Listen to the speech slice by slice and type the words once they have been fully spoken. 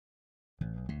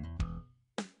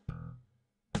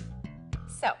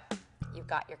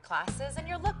got your classes and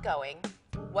your look going.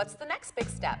 What's the next big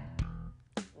step?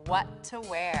 What to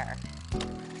wear.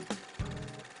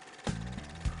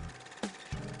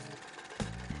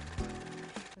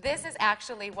 This is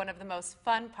actually one of the most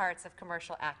fun parts of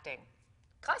commercial acting.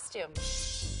 Costume.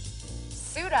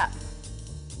 Suit up.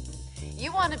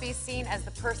 You want to be seen as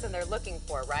the person they're looking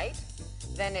for, right?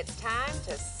 Then it's time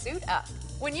to suit up.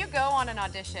 When you go on an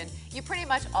audition, you pretty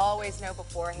much always know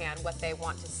beforehand what they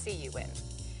want to see you in.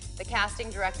 The casting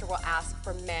director will ask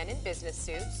for men in business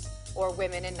suits or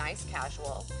women in nice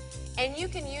casual, and you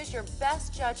can use your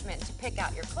best judgment to pick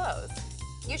out your clothes.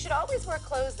 You should always wear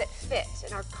clothes that fit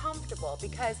and are comfortable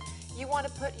because you want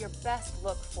to put your best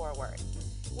look forward.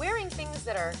 Wearing things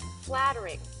that are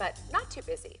flattering but not too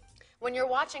busy. When you're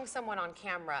watching someone on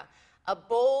camera, a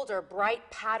bold or bright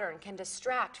pattern can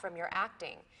distract from your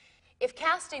acting. If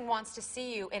casting wants to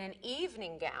see you in an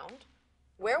evening gown,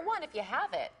 wear one if you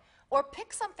have it, or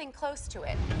pick something close to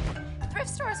it. Thrift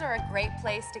stores are a great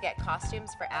place to get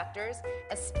costumes for actors,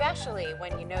 especially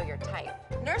when you know your type.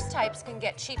 Nurse types can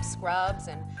get cheap scrubs,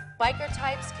 and biker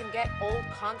types can get old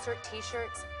concert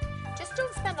t-shirts. Just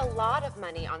don't spend a lot of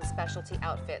money on specialty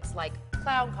outfits like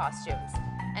clown costumes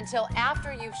until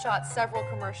after you've shot several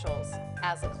commercials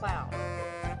as a clown.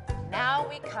 Now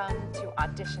we come to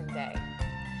audition day.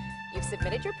 You've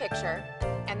submitted your picture,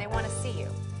 and they want to see you.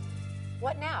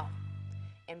 What now?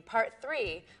 In part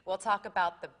 3, we'll talk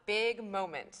about the big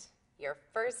moment, your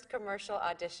first commercial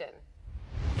audition.